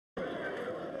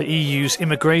The EU's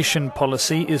immigration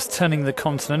policy is turning the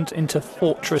continent into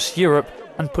Fortress Europe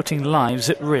and putting lives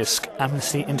at risk,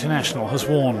 Amnesty International has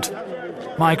warned.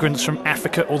 Migrants from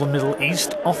Africa or the Middle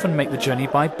East often make the journey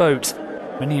by boat.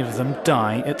 Many of them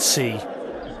die at sea.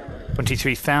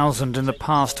 23,000 in the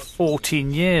past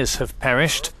 14 years have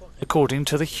perished, according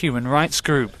to the human rights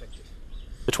group.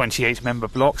 The 28-member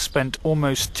bloc spent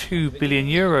almost €2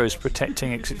 billion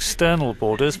protecting its external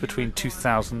borders between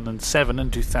 2007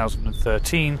 and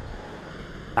 2013.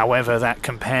 However, that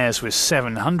compares with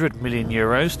 €700 million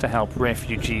to help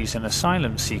refugees and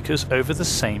asylum seekers over the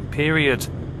same period.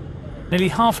 Nearly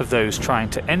half of those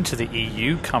trying to enter the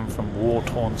EU come from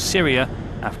war-torn Syria,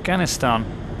 Afghanistan,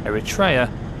 Eritrea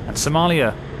and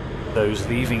Somalia. Those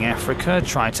leaving Africa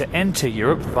try to enter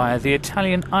Europe via the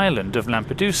Italian island of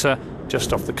Lampedusa,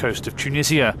 just off the coast of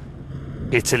Tunisia.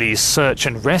 Italy's search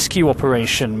and rescue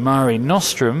operation Mare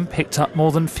Nostrum picked up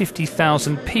more than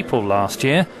 50,000 people last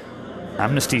year.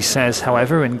 Amnesty says,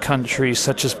 however, in countries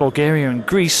such as Bulgaria and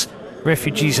Greece,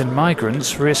 refugees and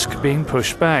migrants risk being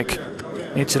pushed back.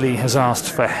 Italy has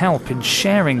asked for help in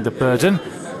sharing the burden,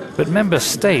 but member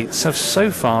states have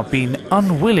so far been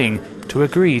unwilling to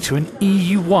agree to an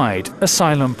EU-wide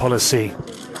asylum policy.